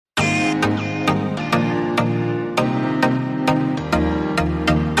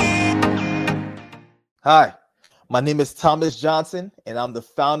Hi, my name is Thomas Johnson, and I'm the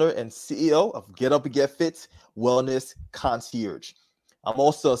founder and CEO of Get Up and Get Fit Wellness Concierge. I'm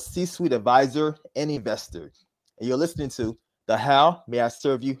also a C suite advisor and investor. And you're listening to the How May I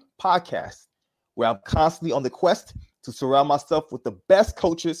Serve You podcast, where I'm constantly on the quest to surround myself with the best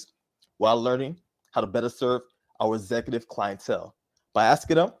coaches while learning how to better serve our executive clientele by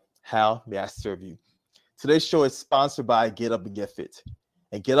asking them, How may I serve you? Today's show is sponsored by Get Up and Get Fit.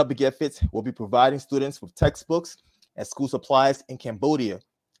 And Get Up and Get Fit will be providing students with textbooks and school supplies in Cambodia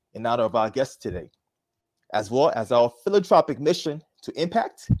in honor of our guest today, as well as our philanthropic mission to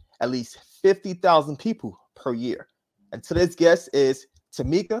impact at least 50,000 people per year. And today's guest is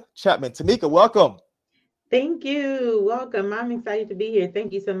Tameka Chapman. Tameka, welcome. Thank you. Welcome. I'm excited to be here.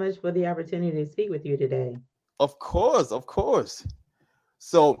 Thank you so much for the opportunity to speak with you today. Of course, of course.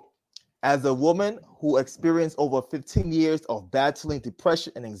 So, as a woman who experienced over 15 years of battling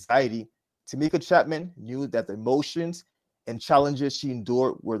depression and anxiety, Tameka Chapman knew that the emotions and challenges she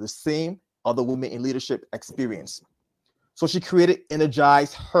endured were the same other women in leadership experienced. So she created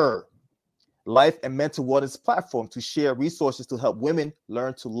Energize Her, life and mental wellness platform to share resources to help women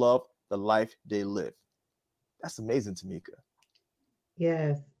learn to love the life they live. That's amazing, Tameka.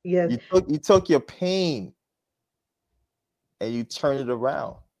 Yes, yes, You took your pain and you turned it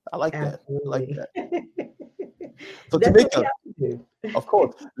around. I like that. I like absolutely. that. So That's what we Tameka, have to do. of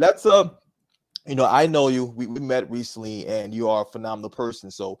course, let's I know you. We met recently, and you are a phenomenal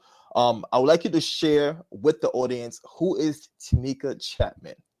person. So, I would like you to share with the audience who is Tameka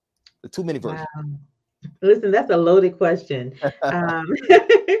Chapman, the 2 minute Wow. version. Listen, that's a loaded question. Um,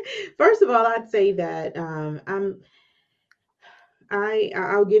 First of all, I'd say that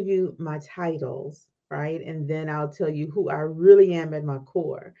I'll give you my titles, right? And then I'll tell you who I really am at my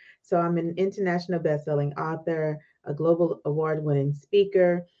core. So I'm an international best-selling author, a global award-winning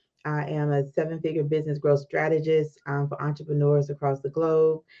speaker. I am a seven-figure business growth strategist for entrepreneurs across the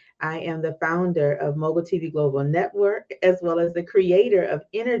globe. I am the founder of Mobile TV Global Network, as well as the creator of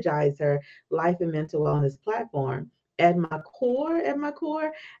Energizer Life and Mental Wellness platform. At my core,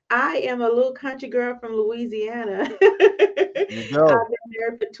 I am a little country girl from Louisiana. There you I've go. been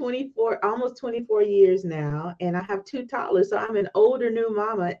married for 24, almost 24 years now, and I have two toddlers. So I'm an older new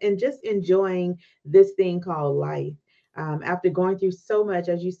mama and just enjoying this thing called life. After going through so much,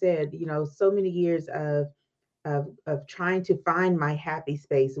 as you said, so many years of trying to find my happy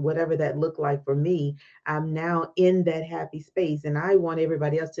space, whatever that looked like for me, I'm now in that happy space, and I want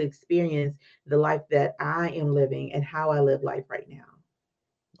everybody else to experience the life that I am living and how I live life right now.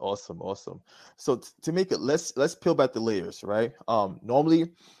 Awesome, awesome. So Tameka, let's peel back the layers, right?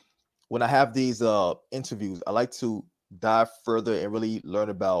 Normally when I have these interviews, I like to dive further and really learn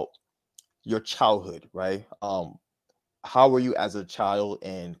about your childhood, right? How were you as a child,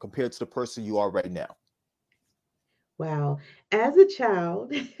 and compared to the person you are right now? Wow. As a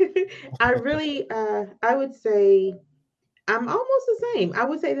child, I would say I'm almost the same. I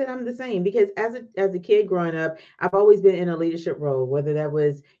would say that I'm the same because as a kid growing up, I've always been in a leadership role, whether that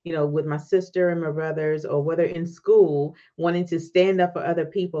was, with my sister and my brothers, or whether in school, wanting to stand up for other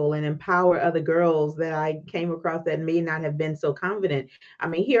people and empower other girls that I came across that may not have been so confident. I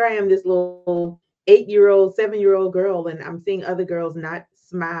mean, here I am, this little 8-year-old, 7-year-old girl, and I'm seeing other girls not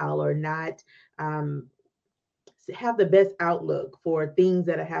smile or not um, have the best outlook for things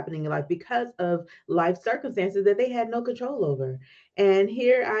that are happening in life because of life circumstances that they had no control over. And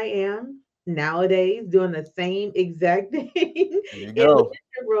here I am nowadays doing the same exact thing There you in go.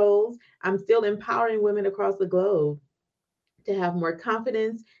 leadership roles. I'm still empowering women across the globe to have more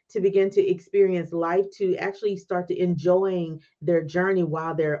confidence, to begin to experience life, to actually start to enjoying their journey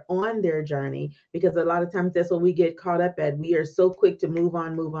while they're on their journey. Because a lot of times that's what we get caught up at. We are so quick to move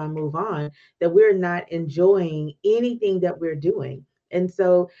on, move on, move on, that we're not enjoying anything that we're doing. And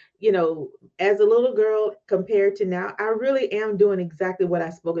so, as a little girl compared to now, I really am doing exactly what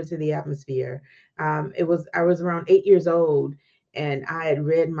I spoke into the atmosphere. I was around 8 years old, and I had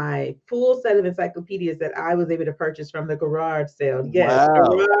read my full set of encyclopedias that I was able to purchase from the garage sale. Yes, Wow.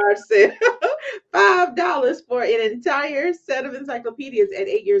 garage sale. $5 for an entire set of encyclopedias at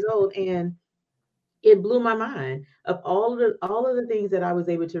 8 years old. And it blew my mind of all of the things that I was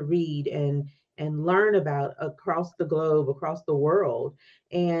able to read and learn about across the globe, across the world.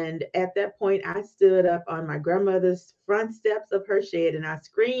 And at that point, I stood up on my grandmother's front steps of her shed and I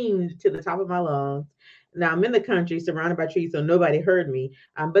screamed to the top of my lungs. Now I'm in the country surrounded by trees, so nobody heard me,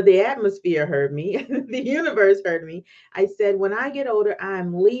 but the atmosphere heard me, the universe heard me. I said, when I get older,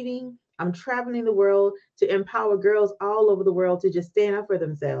 I'm leaving. I'm traveling the world to empower girls all over the world to just stand up for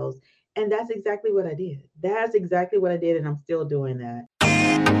themselves. And that's exactly what I did. That's exactly what I did, and I'm still doing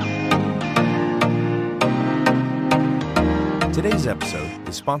that. Today's episode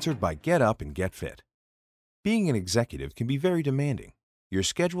is sponsored by Get Up and Get Fit. Being an executive can be very demanding. Your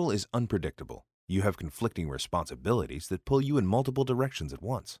schedule is unpredictable. You have conflicting responsibilities that pull you in multiple directions at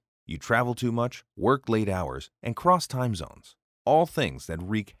once. You travel too much, work late hours, and cross time zones. All things that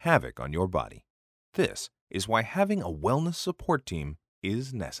wreak havoc on your body. This is why having a wellness support team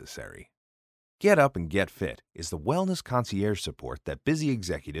is necessary. Get Up and Get Fit is the wellness concierge support that busy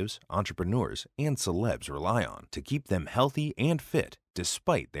executives, entrepreneurs, and celebs rely on to keep them healthy and fit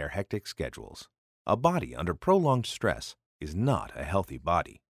despite their hectic schedules. A body under prolonged stress is not a healthy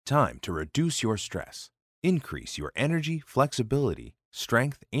body. Time to reduce your stress. Increase your energy, flexibility,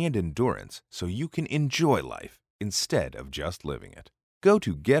 strength, and endurance so you can enjoy life instead of just living it. Go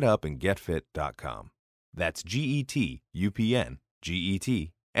to getupandgetfit.com. That's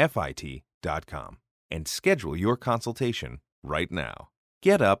GETUPNGETFIT.com and schedule your consultation right now.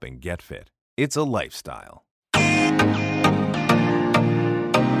 Get Up and Get Fit. It's a lifestyle.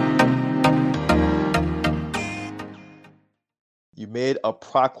 You made a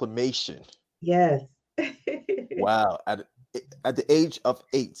proclamation. Yes. Wow. At the age of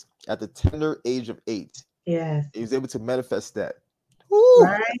 8, at the tender age of 8, Yes. he was able to manifest that. Woo,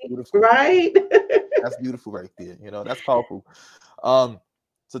 that's Right. beautiful. Right. That's beautiful right there. That's powerful. Um,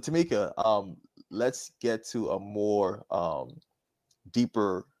 so Tameka, let's get to a more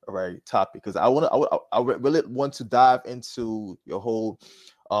deeper, right, topic, because I really want to dive into your whole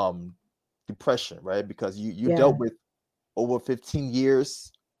um depression, right? Because you Yeah. dealt with over 15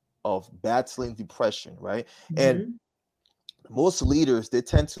 years of battling depression, right? And Hmm. most leaders, they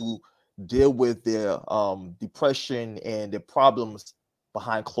tend to deal with their depression and their problems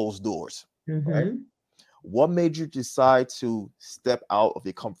behind closed doors, right? Hmm. What made you decide to step out of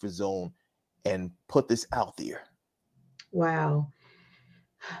your comfort zone and put this out there? Wow.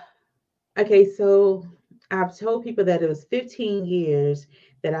 Okay, so I've told people that it was 15 years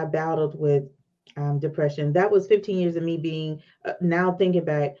that I battled with depression. That was 15 years of me being, now thinking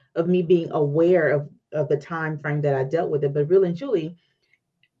back, of me being aware of the time frame that I dealt with it. But really and truly,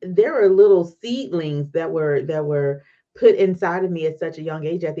 there were little seedlings that were put inside of me at such a young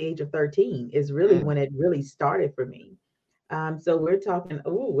age. At the age of 13 is really Mm. when it really started for me. So we're talking,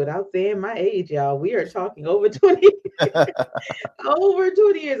 oh, without saying my age, y'all, we are talking over 20, over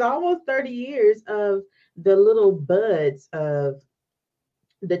 20 years, almost 30 years of the little buds of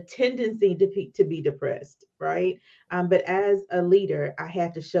the tendency to be depressed, right? But as a leader, I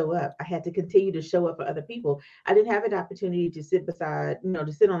had to show up. I had to continue to show up for other people. I didn't have an opportunity to sit beside,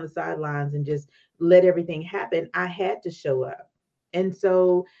 to sit on the sidelines and just let everything happen. I had to show up. And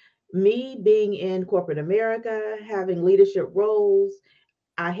so, me being in corporate America, having leadership roles,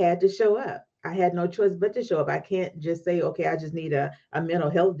 I had to show up. I had no choice but to show up. I can't just say, okay, I just need a mental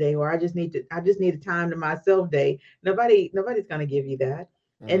health day, or I just need a time to myself day. Nobody's gonna give you that.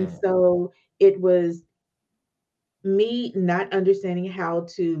 And Mm, so it was me not understanding how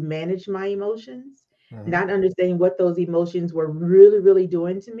to manage my emotions, mhm, not understanding what those emotions were really, really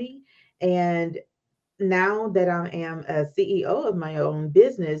doing to me. And now that I am a CEO of my own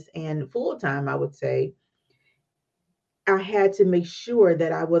business and full time, I would say, I had to make sure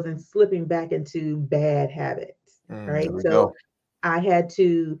that I wasn't slipping back into bad habits, there right? we So go. I had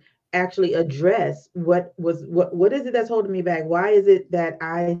to actually address what is it that's holding me back? Why is it that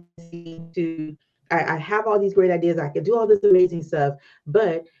I seem to I have all these great ideas, I can do all this amazing stuff,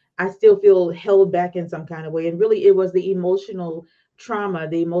 but I still feel held back in some kind of way. And really it was the emotional trauma,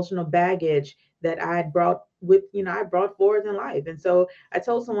 the emotional baggage that I had brought with, I brought forward in life. And so I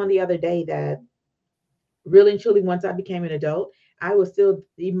told someone the other day that really and truly, once I became an adult, I was still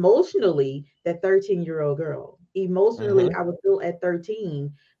emotionally that 13-year-old girl. Emotionally, Hmm. I was still at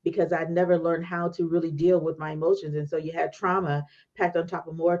 13 because I'd never learned how to really deal with my emotions. And so you had trauma packed on top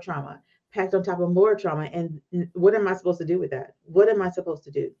of more trauma, packed on top of more trauma. And what am I supposed to do with that? What am I supposed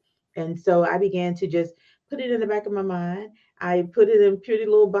to do? And so I began to just put it in the back of my mind. I put it in pretty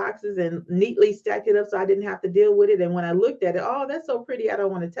little boxes and neatly stacked it up so I didn't have to deal with it. And when I looked at it, oh, that's so pretty. I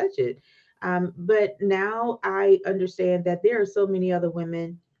don't want to touch it. But now I understand that there are so many other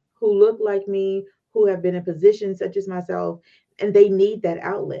women who look like me, who have been in positions such as myself, and they need that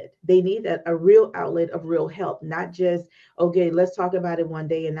outlet. They need a real outlet of real help, not just, okay, let's talk about it one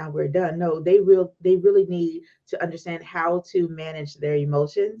day and now we're done. No, they really need to understand how to manage their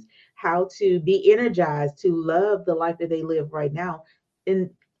emotions, how to be energized to love the life that they live right now,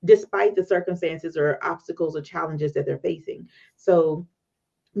 and despite the circumstances or obstacles or challenges that they're facing. So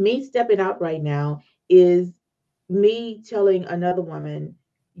me stepping out right now is me telling another woman,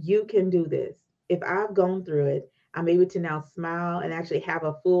 you can do this. If I've gone through it, I'm able to now smile and actually have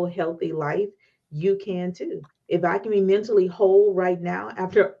a full, healthy life. You can too. if I can be mentally whole right now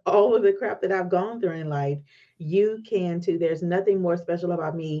after all of the crap that I've gone through in life, you can too. There's nothing more special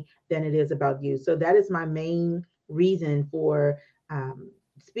about me than it is about you. So that is my main reason for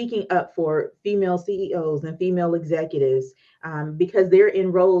speaking up for female CEOs and female executives, because they're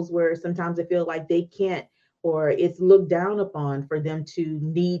in roles where sometimes they feel like they can't, or it's looked down upon for them to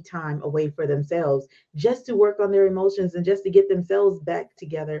need time away for themselves just to work on their emotions and just to get themselves back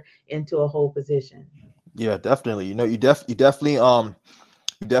together into a whole position. Yeah, definitely. You definitely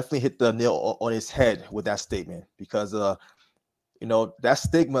hit the nail on his head with that statement, because that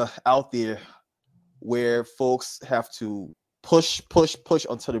stigma out there where folks have to push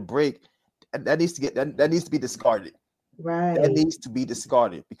until the break, that needs to that needs to be discarded. That Right. needs to be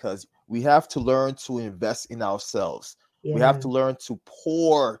discarded, because we have to learn to invest in ourselves. We have Yeah. to learn to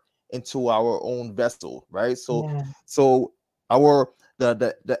pour into our own vessel, right? So Yeah. so our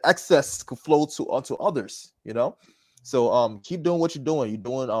the excess could flow to onto others, you know. So keep doing what you're doing. You're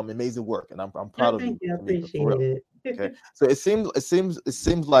doing amazing work, and I'm No, proud of thank you, you. I Tameka, for appreciate real. Okay. it. So it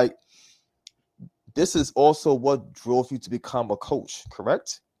seems like this is also what drove you to become a coach,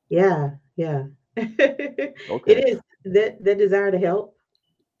 correct? Yeah. Yeah. It Okay. is that desire to help,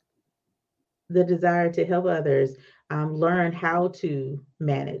 the desire to help others, learn how to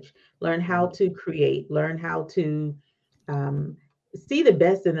manage, learn how Mhm. to create, learn how to um, see the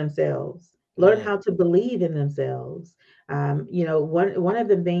best in themselves, learn Mm, how to believe in themselves. One of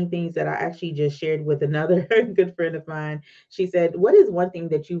the main things that I actually just shared with another good friend of mine, she said, "What is one thing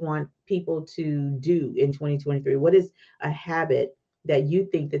that you want people to do in 2023? What is a habit that you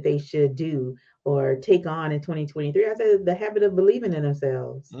think that they should do or take on in 2023?" I said, "The habit of believing in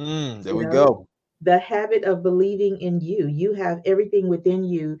themselves." there You we know, go. the habit of believing in you. You have everything within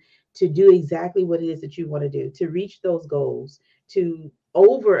you to do exactly what it is that you want to do, to reach those goals, to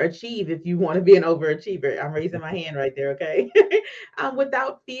overachieve if you want to be an overachiever. I'm raising my hand right there, okay?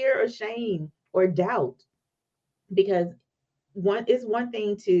 Without fear or shame or doubt, because one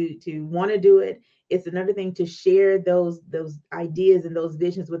thing to want to do it, it's another thing to share those ideas and those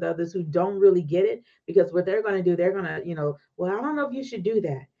visions with others who don't really get it, because what they're going to do, they're going to, well, I don't know if you should do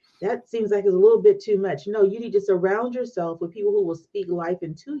that, that seems like it's a little bit too much. No, you need to surround yourself with people who will speak life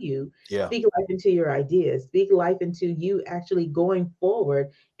into you, Yeah. speak life into your ideas, speak life into you actually going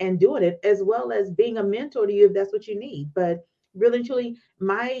forward and doing it, as well as being a mentor to you if that's what you need. But really and truly,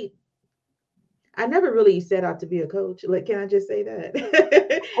 my I never really set out to be a coach. Like, can I just say that?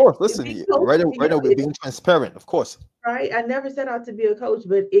 Of course. Listen, Being right coach, now, right now, we're being transparent. Of course. right? I never set out to be a coach,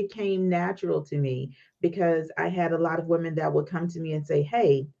 but it came natural to me because I had a lot of women that would come to me and say,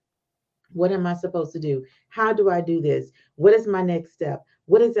 "Hey, what am I supposed to do? How do I do this? What is my next step?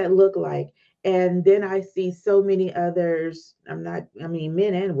 What does that look like?" And then I see so many others. I mean,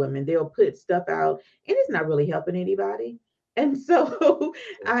 men and women, they'll put stuff out and it's not really helping anybody. And so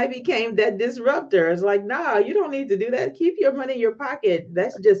I became that disruptor. It's like, nah, you don't need to do that. Keep your money in your pocket.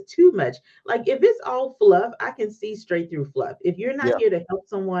 That's just too much. Like, if it's all fluff, I can see straight through fluff. If you're not Yeah. here to help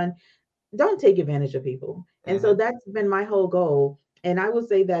someone, don't take advantage of people. And so Hmm. that's been my whole goal. And I will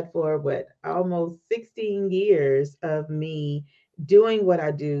say that for what, almost 16 years of me doing what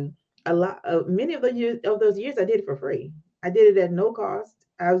I do, a lot of many of those years I did it for free. I did it at no cost.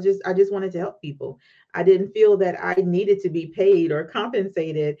 I just wanted to help people. I didn't feel that I needed to be paid or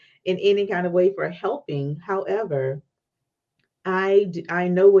compensated in any kind of way for helping. However, I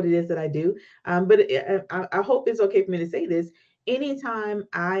know what it is that I do. But I hope it's okay for me to say this. Anytime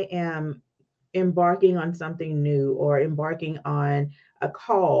I am embarking on something new or embarking on a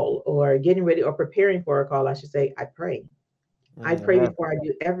call or getting ready or preparing for a call, I should say, I pray. I pray Amen. before I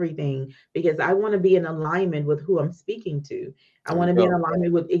do everything because I want to be in alignment with who I'm speaking to. I There we want to be in go.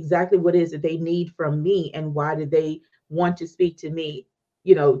 alignment with exactly what it is that they need from me and why do they want to speak to me,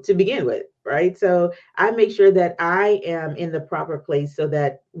 to begin with, right? So I make sure that I am in the proper place so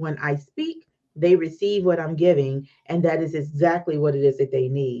that when I speak, they receive what I'm giving, and that is exactly what it is that they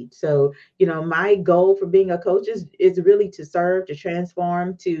need. So, my goal for being a coach is really to serve, to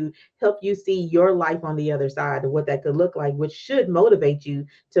transform, to help you see your life on the other side of what that could look like, which should motivate you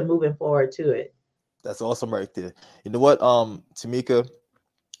to moving forward to it. That's awesome right there. You know what, Tameka,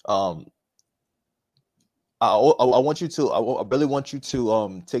 um, I want you to, I really want you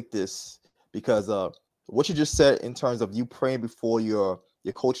to take this, because what you just said in terms of you praying before your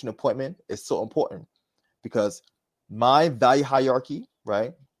coaching appointment is so important, because my value hierarchy,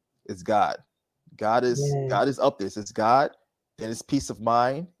 right, is God. Yes, God is up there. It's God, then it's peace of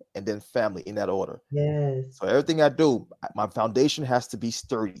mind, and then family, in that order. yes, So everything I do, my foundation has to be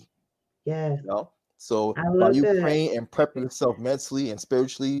sturdy, yes. you know. So I by love you that. praying and prepping yourself mentally and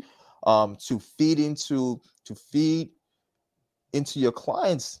spiritually, to feed into your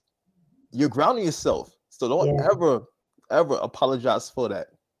clients, you're grounding yourself. So don't Yeah. ever apologize for that.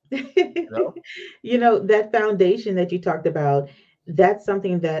 You know? You know, that foundation that you talked about, that's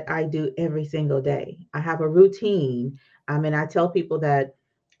something that I do every single day. I have a routine. And I tell people that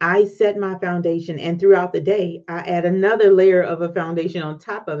I set my foundation, and throughout the day, I add another layer of a foundation on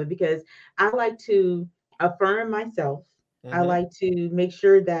top of it because I like to affirm myself. I Mm-hmm. like to make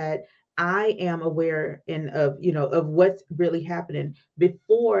sure that I am aware and of, of what's really happening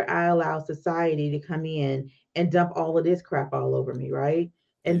before I allow society to come in and dump all of this crap all over me, right?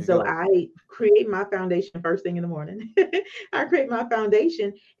 There And you so go. I create my foundation first thing in the morning. I create my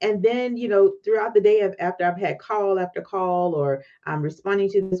foundation. And then, throughout the day, after I've had call after call, or I'm responding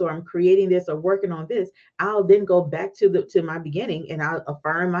to this, or I'm creating this, or working on this, I'll then go back to my beginning, and I'll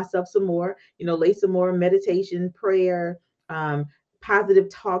affirm myself some more, lay some more meditation, prayer, um, positive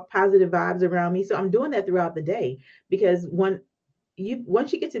talk, positive vibes around me. So I'm doing that throughout the day, because once you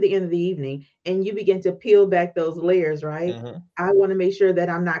get to the end of the evening and you begin to peel back those layers, right? Mm-hmm. I want to make sure that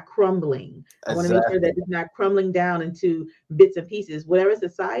I'm not crumbling. I want to make sure that Exactly. it's not crumbling down into bits and pieces. Whatever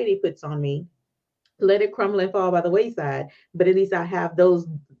society puts on me, let it crumble and fall by the wayside. But at least I have those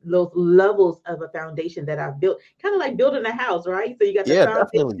levels of a foundation that I've built, kind of like building a house, right? So you got the Yeah,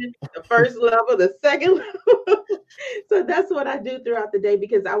 definitely. foundation, the first level, the second level. So that's what I do throughout the day,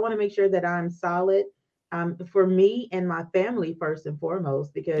 because I want to make sure that I'm solid, for me and my family first and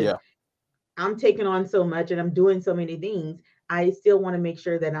foremost, because Yeah. I'm taking on so much and I'm doing so many things. I still want to make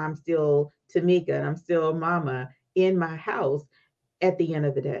sure that I'm still Tameka and I'm still mama in my house at the end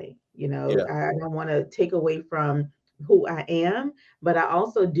of the day. Yeah. I don't want to take away from who I am, but I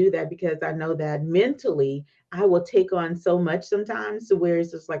also do that because I know that mentally I will take on so much sometimes, to where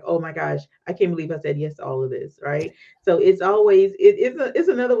it's just like, oh my gosh, I can't believe I said yes to all of this, right? So it's always it's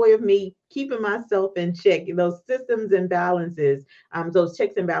another way of me keeping myself in check, those systems and balances, those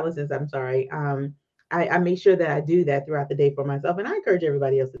checks and balances. I'm sorry. I make sure that I do that throughout the day for myself, and I encourage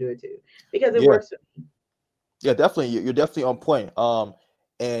everybody else to do it too, because it Yeah. works. Yeah, definitely. You're definitely on point.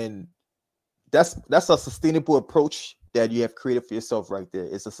 And that's a sustainable approach that you have created for yourself right there.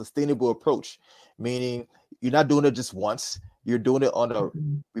 It's a sustainable approach, meaning you're not doing it just once, you're doing it on a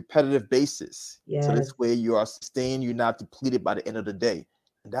Mhm. repetitive basis. So this Yes. way you are sustained, you're not depleted by the end of the day.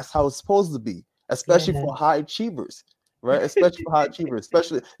 And that's how it's supposed to be, especially Yeah. for high achievers, right? Especially for high achievers,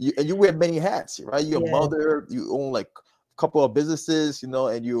 especially you, and you wear many hats, right? You're a Yes. mother, you own like a couple of businesses, and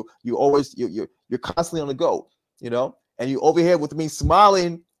you always you're constantly on the go, and you over here with me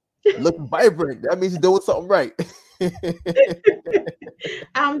smiling, looking vibrant. That means you're doing something right.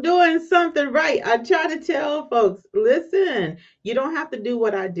 I'm doing something right. I try to tell folks, listen, you don't have to do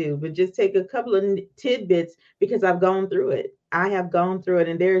what I do, but just take a couple of tidbits, because I've gone through it. I have gone through it,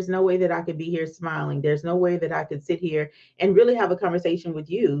 and there's no way that I could be here smiling. There's no way that I could sit here and really have a conversation with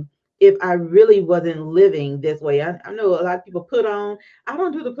you if I really wasn't living this way. I know a lot of people put on. I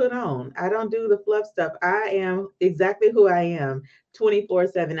don't do the put on. I don't do the fluff stuff. I am exactly who I am,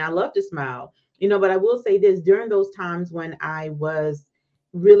 24/7. I love to smile. But I will say this: during those times when I was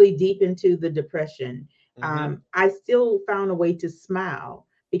really deep into the depression, Hmm. I still found a way to smile,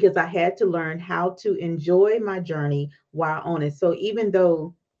 because I had to learn how to enjoy my journey while on it. So even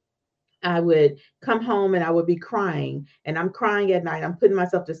though I would come home and I would be crying, and I'm crying at night, I'm putting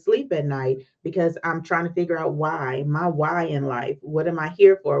myself to sleep at night, because I'm trying to figure out my why in life. What am I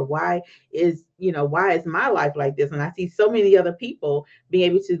here for? Why is my life like this? And I see so many other people being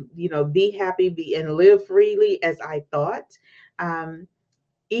able to, be happy, and live freely as I thought. Um,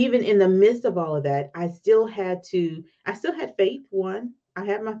 Even in the midst of all of that, I still had faith. One, I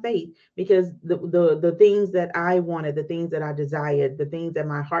had my faith, because the things that I wanted, the things that I desired, the things that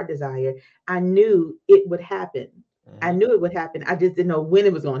my heart desired, I knew it would happen. I Hmm. knew it would happen. I just didn't know when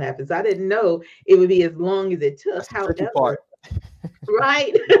it was going to happen. So I didn't know it would be as long as it took. That's the tricky However, part.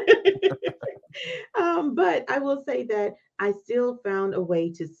 right. But I will say that I still found a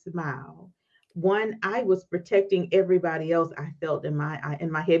way to smile. One, I was protecting everybody else. I felt in my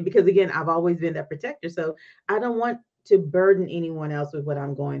head, because again, I've always been that protector. So I don't want to burden anyone else with what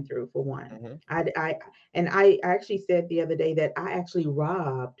I'm going through. For one, Hmm. I actually said the other day that I actually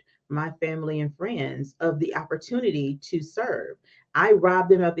robbed my family and friends of the opportunity to serve. I robbed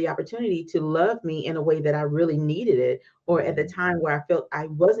them of the opportunity to love me in a way that I really needed it, or at the Hmm. time where I felt I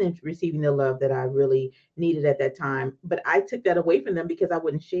wasn't receiving the love that I really needed at that time. But I took that away from them because I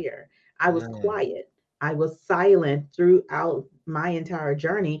wouldn't share. I was Mm. quiet. I was silent throughout my entire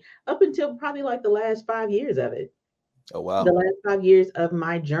journey, up until probably like the last 5 years of it. Oh The wow. last 5 years of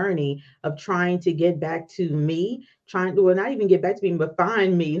my journey of trying to get back to me, trying to, well, not even get back to me, but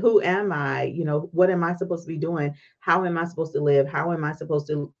find me. Who am I? What am I supposed to be doing? How am I supposed to live? How am I supposed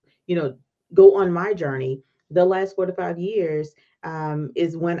to, go on my journey? The last 4 to 5 years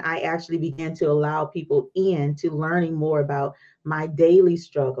is when I actually began to allow people in to learning more about my daily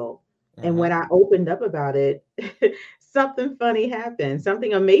struggle. And Mm-hmm. when I opened up about it, something funny happened,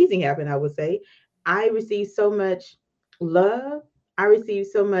 something amazing happened, I would say. I received so much love. I received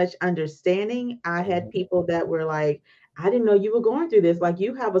so much understanding. I had Mm-hmm. people that were like, I didn't know you were going through this. Like,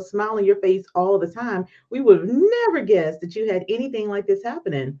 you have a smile on your face all the time. We would have never guessed that you had anything like this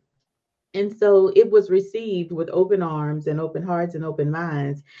happening. And so it was received with open arms and open hearts and open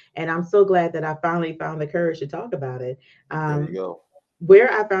minds. And I'm so glad that I finally found the courage to talk about it. There you Um, go.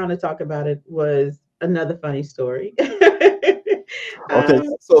 where I found to talk about it was another funny story. Okay,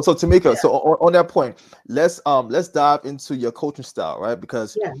 um, so Tameka, so on that point, let's dive into your coaching style, right?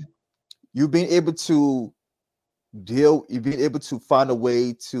 Because yeah, you've been able to you've been able to find a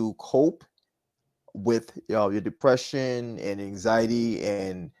way to cope with your depression and anxiety,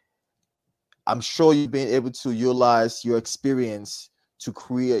 and I'm sure you've been able to utilize your experience to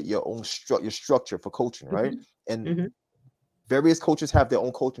create your own your structure for coaching, right? hmm And hmm various coaches have their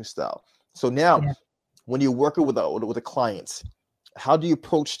own coaching style. So now, yeah, when you're working with a client, how do you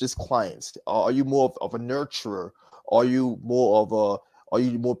approach this client? Are you more of a nurturer? Are you more of a are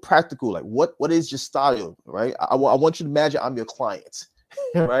you more practical? Like what is your style, right? I want you to imagine I'm your client,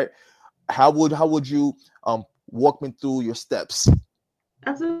 right? How would you walk me through your steps?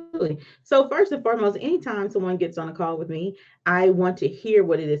 absolutely. So first and foremost, anytime someone gets on a call with me, I want to hear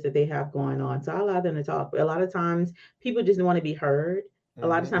what it is that they have going on. So I allow them to talk. A lot of times people just want to be heard. A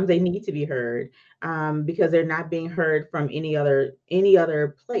lot of Hmm. times they need to be heard because they're not being heard from any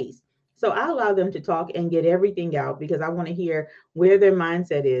other place. So I allow them to talk and get everything out because I want to hear where their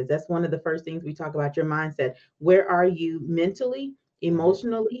mindset is. That's one of the first things we talk about, your mindset. Where are you mentally, Hmm.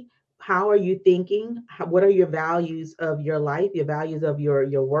 emotionally? How are you thinking? What are your values of your life, your values of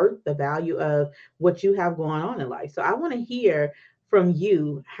your work, the value of what you have going on in life? So I want to hear from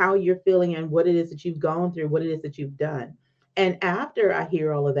you how you're feeling and what it is that you've gone through, what it is that you've done. And after I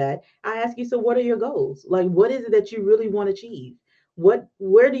hear all of that, I ask you, so what are your goals? Like, what is it that you really want to achieve?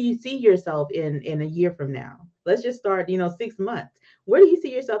 Where do you see yourself in a year from now? Let's just start, 6 months. Where do you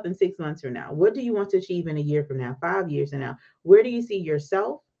see yourself in 6 months from now? What do you want to achieve in a year from now, 5 years from now? Where do you see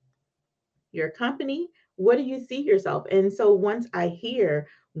yourself, your company? What do you see yourself? And so once I hear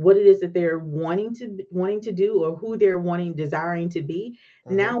what it is that they're wanting to do, or who they're wanting desiring to be,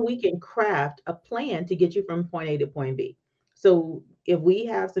 Hmm. now we can craft a plan to get you from point A to point B. So if we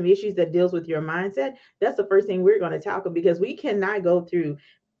have some issues that deals with your mindset, that's the first thing we're going to tackle, because we cannot go through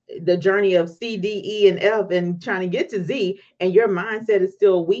the journey of C, D, E, and F and trying to get to Z, and your mindset is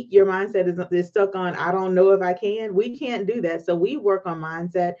still weak. Your mindset is stuck on, I don't know if I can. We can't do that. So we work on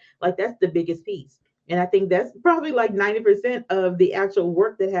mindset. Like, that's the biggest piece. And I think that's probably like 90% of the actual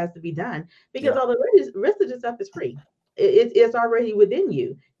work that has to be done, because Yeah. all the rest of the stuff is free. It's already within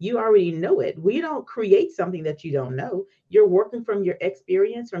you. You already know it. We don't create something that you don't know. You're working from your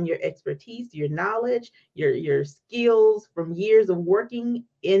experience, from your expertise, your knowledge, your skills from years of working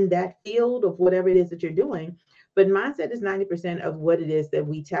in that field of whatever it is that you're doing. But mindset is 90% of what it is that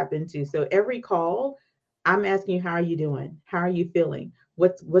we tap into. So every call, I'm asking you, how are you doing? How are you feeling?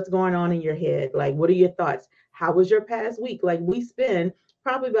 What's going on in your head? Like, what are your thoughts? How was your past week? Like, we spend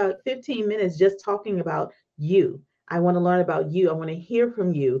probably about 15 minutes just talking about you. I want to learn about you. I want to hear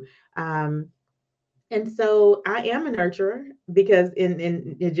from you. Um, and so I am a nurturer, because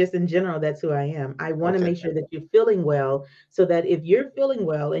in just in general, that's who I am. I want to Okay. make sure that you're feeling well, so that if you're feeling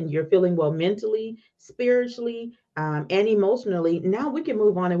well and you're feeling well mentally, spiritually, and emotionally, now we can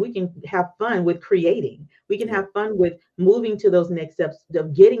move on and we can have fun with creating. We can Yeah. have fun with moving to those next steps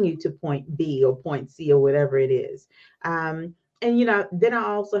of getting you to point B or point C or whatever it is. And then I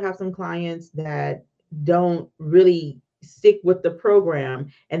also have some clients that don't really stick with the program,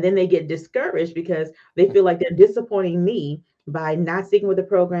 and then they get discouraged because they feel like they're disappointing me by not sticking with the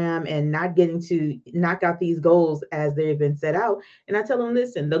program and not getting to knock out these goals as they've been set out. And I tell them,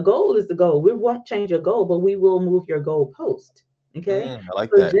 listen, the goal is the goal. We won't change your goal, but we will move your goal post. Okay. I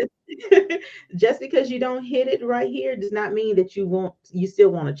like So that. just just because you don't hit it right here does not mean that you still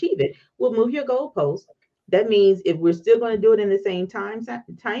won't achieve it. We'll move your goal post. That means if we're still going to do it in the same time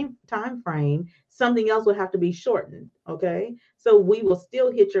frame, something else will have to be shortened. Okay. So we will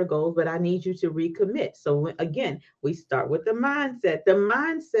still hit your goals, but I need you to recommit. So again, we start with the mindset. The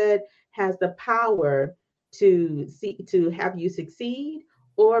mindset has the power to have you succeed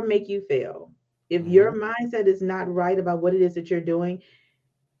or make you fail. If your Hmm. mindset is not right about what it is that you're doing,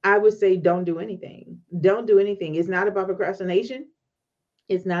 I would say don't do anything. Don't do anything. It's not about procrastination.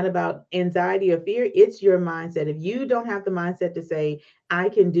 It's not about anxiety or fear. It's your mindset. If you don't have the mindset to say, I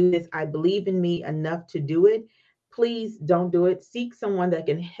can do this, I believe in me enough to do it, please don't do it. Seek someone that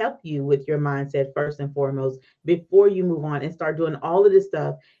can help you with your mindset first and foremost before you move on and start doing all of this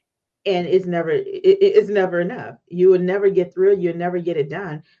stuff. And it's never enough. You will never get through it. You'll never get it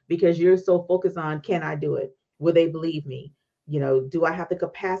done because you're so focused on, can I do it? Will they believe me? Do I have the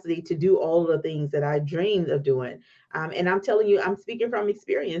capacity to do all of the things that I dreamed of doing? And I'm telling you, I'm speaking from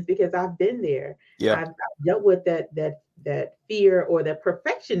experience because I've been there. Yeah. I've dealt with that fear or that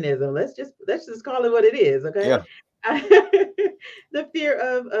perfectionism. Let's just call it what it is, okay? Yeah. The fear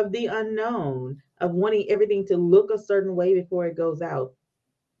of the unknown, of wanting everything to look a certain way before it goes out.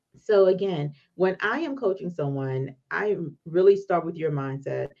 So again, when I am coaching someone, I really start with your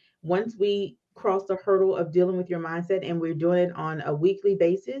mindset. Once we cross the hurdle of dealing with your mindset and we're doing it on a weekly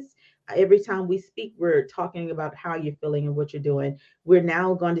basis, every time we speak, we're talking about how you're feeling and what you're doing. We're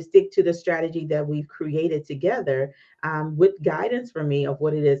now going to stick to the strategy that we've created together, with guidance from me of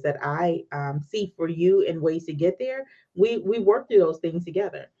what it is that I see for you and ways to get there. We work through those things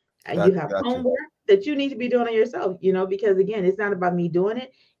together. You Got you. have Got you. homework that you need to be doing on yourself, because again, it's not about me doing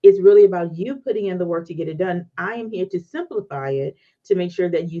it, it's really about you putting in the work to get it done. I am here to simplify it to make sure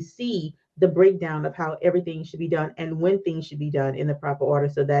that you see the breakdown of how everything should be done and when things should be done in the proper order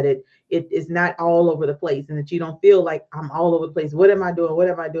so that it is not all over the place and that you don't feel like I'm all over the place. What am I doing? What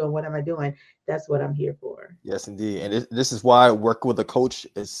am I doing? What am I doing? That's what I'm here for. Yes, indeed. And this is why working with a coach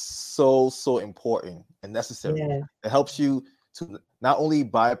is so important and necessary. Yeah, It helps you to not only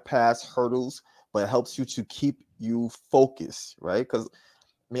bypass hurdles, but it helps you to keep you focused, right? Because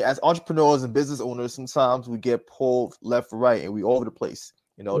I mean, as entrepreneurs and business owners, sometimes we get pulled left, right, and we all over the place.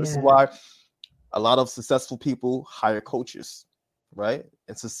 This is yeah. why a lot of successful people hire coaches, right?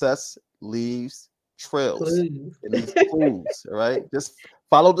 And success leaves trails. Clues. It leaves clues, all right? Just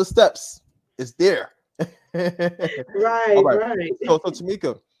follow the steps. It's there. All Right, right. right. So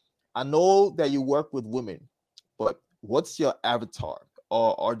Tameka, I know that you work with women, but what's your avatar?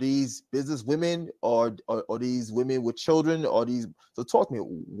 Or are these business women, or are these women with children, or these? So talk to me.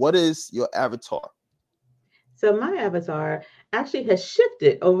 What is your avatar? So my avatar actually has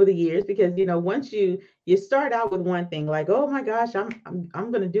shifted over the years because once you start out with one thing like, oh my gosh, I'm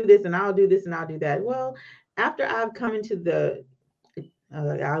going to do this and I'll do this and I'll do that. Well, after I've come into the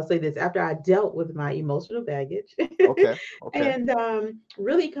I'll say this, after I dealt with my emotional baggage Okay. Okay. and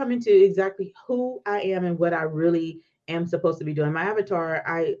really come into exactly who I am and what I really am supposed to be doing. My avatar,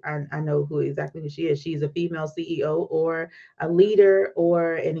 I know exactly who she is. She's a female CEO or a leader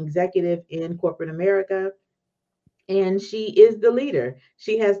or an executive in corporate America, and she is the leader.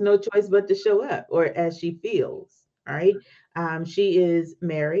 She has no choice but to show up, or as she feels. All right. She is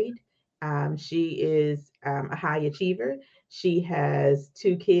married. She is a high achiever. She has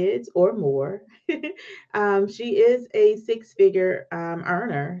two kids or more. She is a six-figure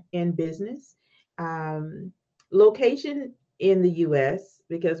earner in business. Um, Location in the U.S.,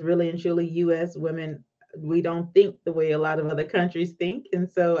 because really and truly, U.S. women, we don't think the way a lot of other countries think, and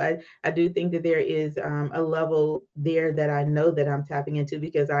so I do think that there is a level there that I know that I'm tapping into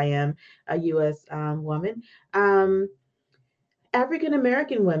because I am a U.S. Woman. Um, African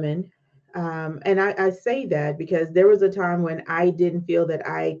American women, and I say that because there was a time when I didn't feel that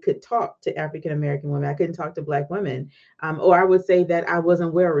I could talk to African American women. I couldn't talk to Black women, or I would say that I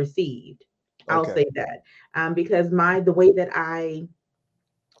wasn't well received. I'll Okay. say that because the way that I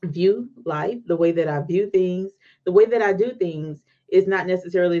view life, the way that I view things, the way that I do things is not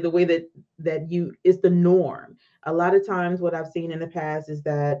necessarily the way that you is the norm. A lot of times what I've seen in the past is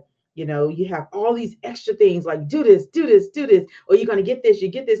that you have all these extra things like do this, do this, do this, or you're going to get this, you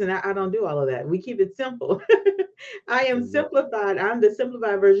get this, and I don't do all of that. We keep it simple. I am Yeah. simplified. I'm the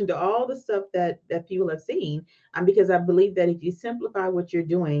simplified version to all the stuff that people have seen. Because I believe that if you simplify what you're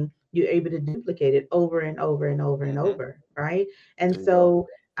doing, you're able to duplicate it over and over and over and Hmm. over, right? And There you go.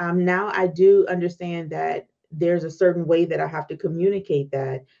 so now I do understand that there's a certain way that I have to communicate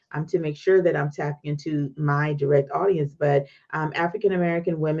that to make sure that I'm tapping into my direct audience. But African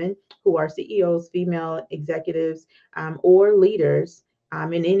American women who are CEOs, female executives, or leaders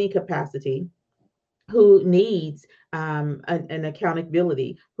in any capacity, who needs an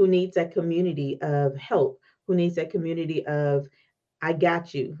accountability, who needs that community of help, who needs that community of I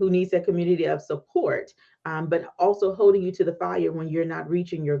got you, who needs that community of support, but also holding you to the fire when you're not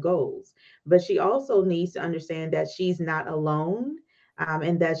reaching your goals. But she also needs to understand that she's not alone,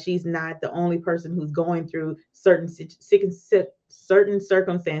 and that she's not the only person who's going through certain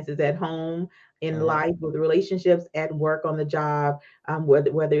circumstances at home, in life, with relationships, at work, on the job,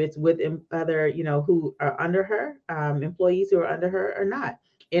 whether it's with other, who are under her, employees who are under her or not.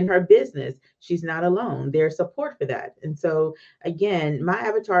 In her business, she's not alone. There's support for that. And so, again, my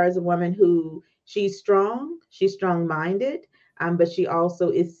avatar is a woman who she's strong minded, but she also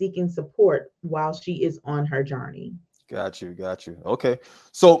is seeking support while she is on her journey. Got you. Okay.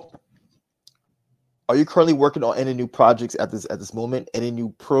 So are you currently working on any new projects at this moment? Any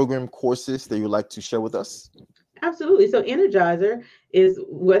new program courses that you'd like to share with us? Absolutely. So Energizer is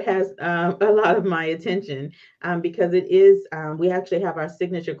what has a lot of my attention, because it is, we actually have our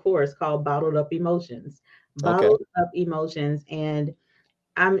signature course called Bottled Up Emotions. Okay. Bottled Up Emotions. And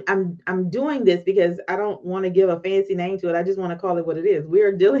I'm doing this because I don't want to give a fancy name to it. I just want to call it what it is. We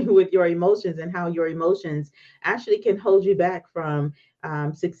are dealing with your emotions and how your emotions actually can hold you back from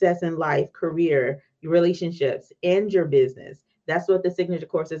success in life, career, your relationships, and your business. That's what the signature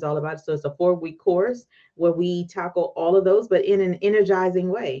course is all about. So it's a 4-week course where we tackle all of those, but in an energizing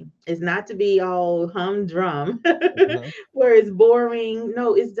way. It's not to be all humdrum Mhm. where it's boring.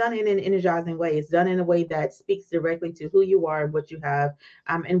 No, it's done in an energizing way. It's done in a way that speaks directly to who you are and what you have,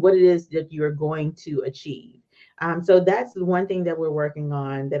 and what it is that you're going to achieve. So that's the one thing that we're working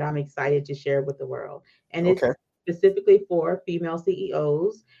on that I'm excited to share with the world. And it's Okay. specifically for female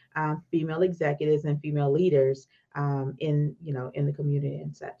CEOs, female executives, and female leaders, in the community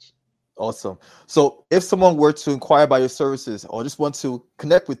and such. Awesome. So if someone were to inquire about your services or just want to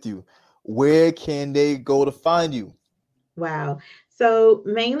connect with you, where can they go to find you? Wow. So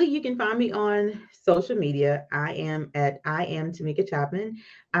mainly you can find me on social media. I am Tameka Chapman.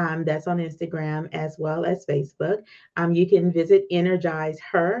 That's on Instagram as well as Facebook. You can visit Mhm.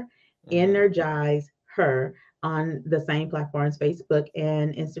 Energize Her on the same platforms, Facebook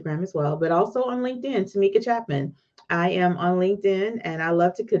and Instagram as well, but also on LinkedIn, Tameka Chapman. I am on LinkedIn and I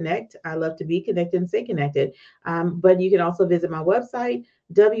love to connect. I love to be connected and stay connected. But you can also visit my website,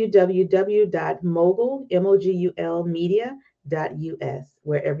 www.mogul media.us,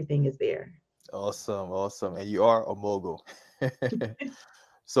 where everything is there. Awesome. And you are a mogul.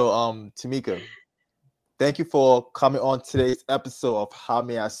 So, Tameka, thank you for coming on today's episode of How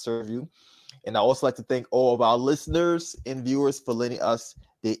May I Serve You? And I also like to thank all of our listeners and viewers for lending us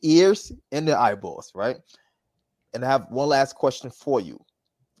their ears and their eyeballs, right? And I have one last question for you.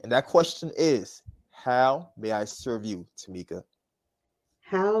 And that question is, how may I serve you, Tameka?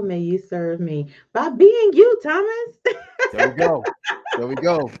 How may you serve me? By being you, Thomas. There we go. There we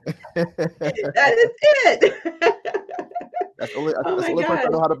go. That is it. Oh That's the my only person I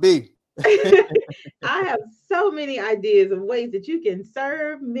gosh. know how to be. I have so many ideas of ways that you can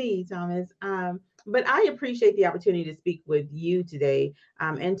serve me, Thomas. But I appreciate the opportunity to speak with you today,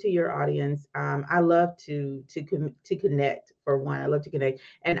 and to your audience. I love to connect. For one, I love to connect,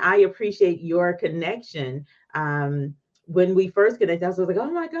 and I appreciate your connection. When we first connected, I was like,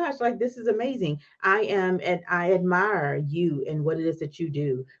 "Oh my gosh, like this is amazing." And I admire you and what it is that you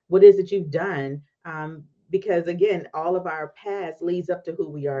do, what it is that you've done. Because again, all of our past leads up to who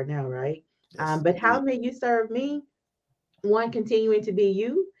we are now, right? Yes, But how indeed. may you serve me? One, continuing to be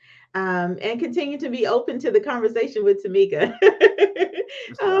you, and continue to be open to the conversation with Tameka,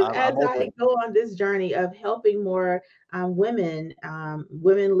 Listen, as I'm I open. go on this journey of helping more women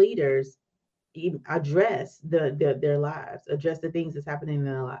leaders address their lives, address the things that's happening in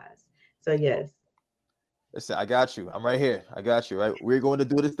their lives. So yes, Listen, I got you. I'm right here. I got you. Right. We're going to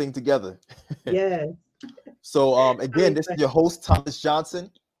do this thing together. yes, So, I'm again, this is excited. your host, Thomas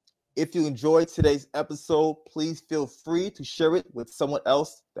Johnson. If you enjoyed today's episode, please feel free to share it with someone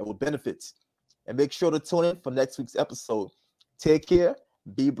else that will benefit. And make sure to tune in for next week's episode. Take care,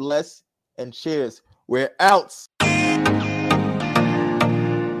 be blessed, and cheers. We're out.